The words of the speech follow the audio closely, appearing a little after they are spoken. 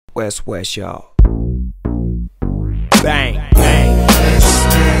West, y'all. Bang, bang.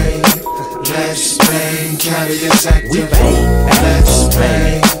 Let's bang, Cali is active. We bang, let's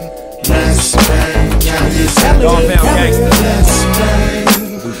bang, Cali is active. Dogg gangsters.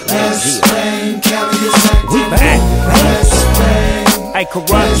 Let's bang, Cali is active. We bang, let's bang. Hey,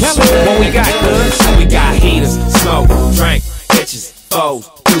 corrupt, what we got, good? We got heaters, smoke, drink, bitches, foes,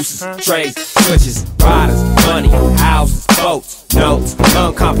 deuces, trays, switches, riders, money, houses, boats, notes,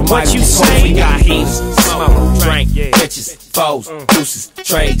 uncompromised. What you say? We got heaters, smoke, drink, bitches, foes, deuces,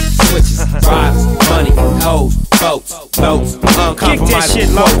 trays, switches, riders, money, hoes, boats, notes, uncompromised. shit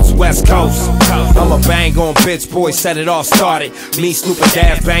Loads, West Coast. I'm a bang on bitch, boy, set it all started. Me, Snoop and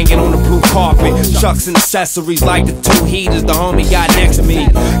Dad banging on the blue carpet. Chucks and accessories like the two heaters the homie got next to me.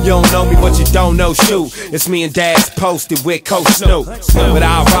 You don't know me, but you don't know shoot. It's me and Dad's posted with Coach Snoop. But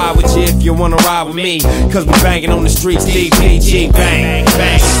I'll ride with you if you wanna ride with me, cause we banging on the streets, DPG, bang,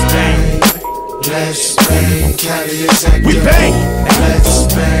 bang, bang. Let's bang, Cali is active. We bang. Let's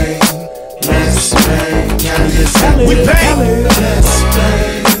bang, Cali is active. We bang. Let's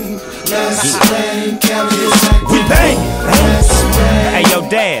bang, Cali is active. We bang. Let's bang. Hey, yo,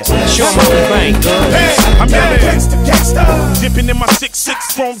 Daz, show 'em how we bang, good. Hey, I'm down gangsta, dipping in my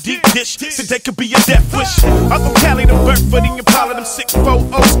 6'6" chrome deep dish. Today could be a death wish. I'm from Cali, the Burford and Impala, them 6'4"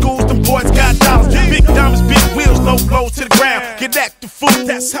 old schools. Them boys got dollars, big diamonds, big wheels, low blows to the ground. Get active, fool.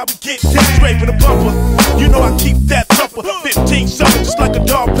 That's how we get down. Straight for the bumper. You know I keep that thumper. 15 something, just like a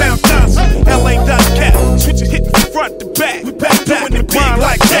dog pound Johnson. LA Battlecat, switch it, hitting from front to back. We back doing the grind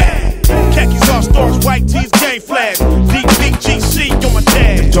like that. Khakis all stars, white tees, game flags. DPGC on my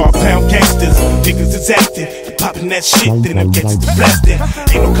tag. Dog pound gangsters, niggas is acting. Popping that shit, then it gets to blasting.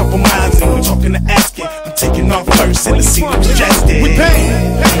 Ain't no couple miles and we talking to asking. I'm taking off first and the scene is congested. We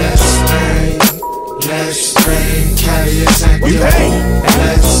bang. Let's bang, Cali is active. We bang.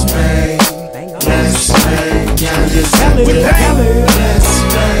 Let's bang, Cali is active. We bang.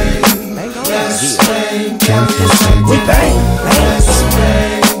 Let's bang, Cali is active. We bang. Let's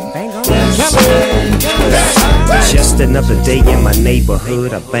bang, Cali is active. Just another day in my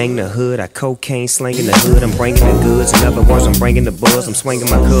neighborhood. I bang the hood, I cocaine slanging the hood. I'm bringing the goods. In other words, I'm bringing the buzz. I'm swinging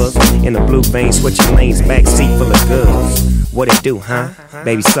my cuz in the blue vein, switching lanes, backseat full of goods. What it do, huh?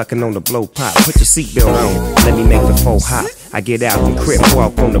 Baby sucking on the blow pop. Put your seatbelt on, let me make the faux hop. I get out and crip,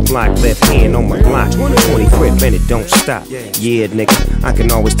 walk on the block, left hand on my block. 20 crip and it don't stop. Yeah, nigga, I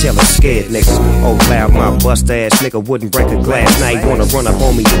can always tell a scared nigga. Oh, loud mouth, bust ass nigga wouldn't break a glass. Now you wanna run up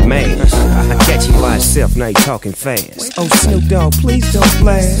on me, you mad. I catch you by itself, now you talking fast. Oh, Snoop Dogg, please don't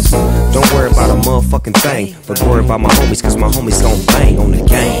blast. Don't worry about a motherfucking thing, but worry about my homies, cause my homies gon' bang on the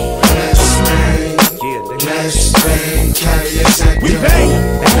game. Let's bang, Cali is active. We bang.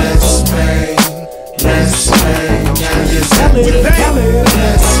 Let's bang, Cali is active. We bang.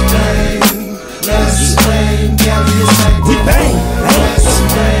 Let's bang, Cali is active. We bang. Let's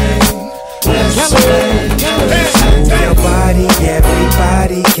bang, Cali is active. Your body,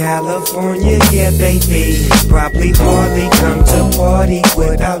 everybody, California, yeah, baby. Probably hardly come to party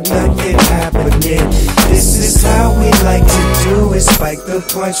without nothing happening. This is how we like to do it. Spike the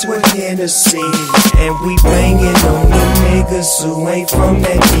punch with Hennessy. And we banging on the niggas who ain't from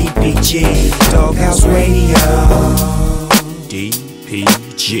that DPG. Doghouse Radio.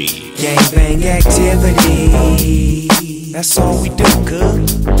 DPG. Gangbang activity. That's all we do, good.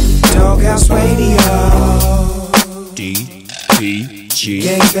 Doghouse Radio. DPG.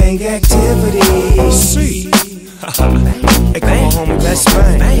 Gangbang activity. See. Hey, come on, homie, let's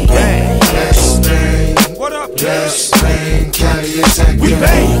bang. Let's bang. What up, Let's bang, Cali is active. We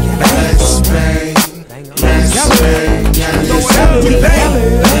bang. Let's bang, Cali is active. We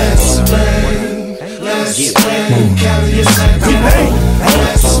bang. Let's bang, Cali is active. We bang.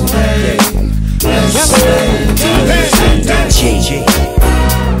 Let's bang, Cali is active. GG.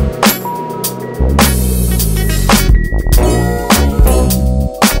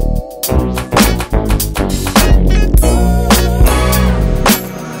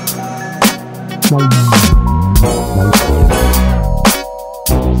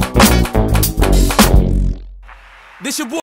 This your boy.